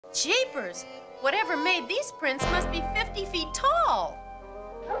Jeepers! Whatever made these prints must be 50 feet tall.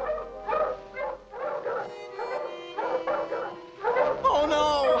 Oh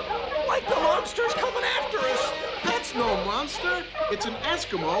no! Like the monster's coming after us! That's no monster. It's an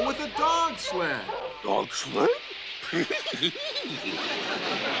Eskimo with a dog sled. Dog sled?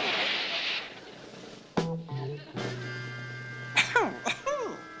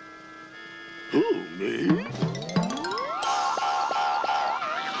 Who, me?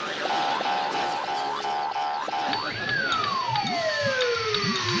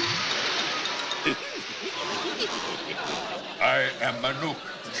 I am Manuk,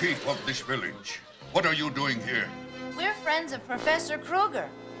 chief of this village. What are you doing here? We're friends of Professor Kruger.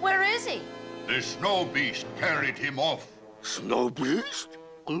 Where is he? The snow beast carried him off. Snow beast?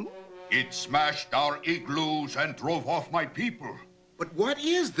 Hmm? It smashed our igloos and drove off my people. But what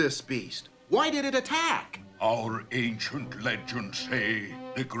is this beast? Why did it attack? Our ancient legends say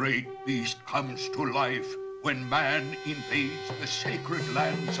the great beast comes to life when man invades the sacred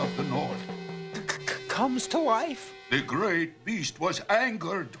lands of the north. Comes to life? The great beast was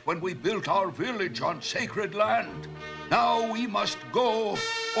angered when we built our village on sacred land. Now we must go,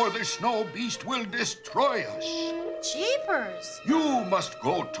 or the snow beast will destroy us. Jeepers! You must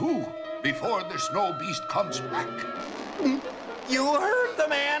go too, before the snow beast comes back. You heard the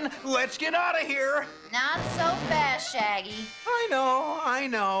man. Let's get out of here. Not so fast, Shaggy. I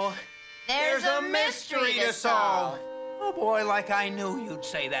know. There's a mystery to solve. Oh boy, like I knew you'd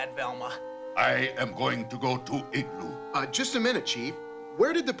say that, Velma. I am going to go to Igloo. Just a minute, Chief.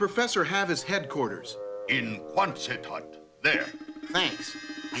 Where did the professor have his headquarters? In Quonset hut. There. Thanks.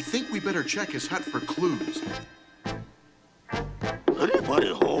 I think we better check his hut for clues.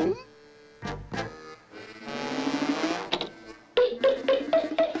 Anybody home?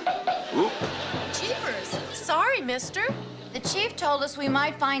 Jeepers! Sorry, mister. The chief told us we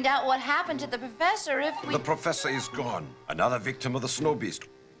might find out what happened to the professor if we... The professor is gone. Another victim of the snow beast.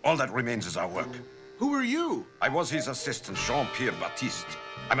 All that remains is our work. Who are you? I was his assistant, Jean-Pierre Baptiste.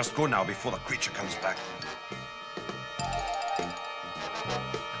 I must go now before the creature comes back.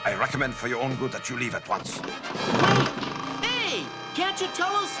 I recommend for your own good that you leave at once. Hey, can't you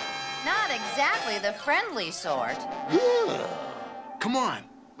tell us? Not exactly the friendly sort. Come on,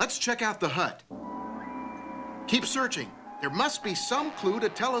 let's check out the hut. Keep searching. There must be some clue to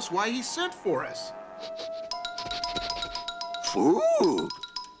tell us why he sent for us. Food?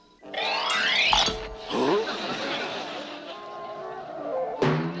 Huh?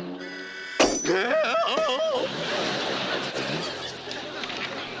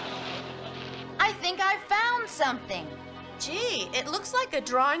 I think I found something. Gee, it looks like a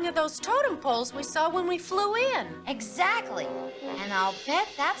drawing of those totem poles we saw when we flew in. Exactly. And I'll bet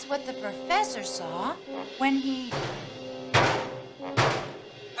that's what the professor saw when he...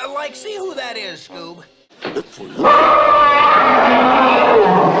 Like, see who that is, Scoob. It's for you.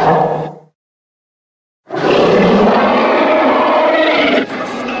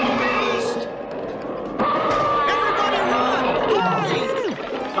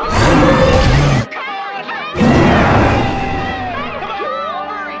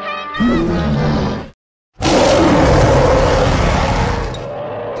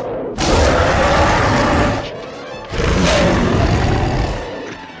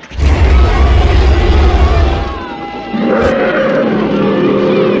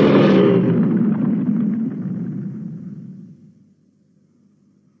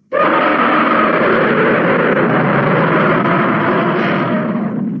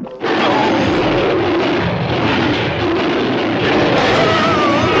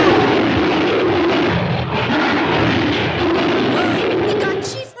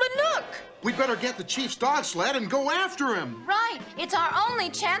 Get the Chief's dog sled and go after him. Right. It's our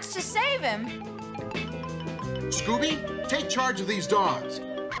only chance to save him. Scooby, take charge of these dogs.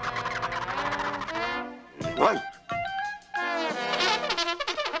 Right.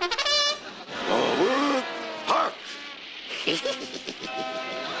 Forward, march!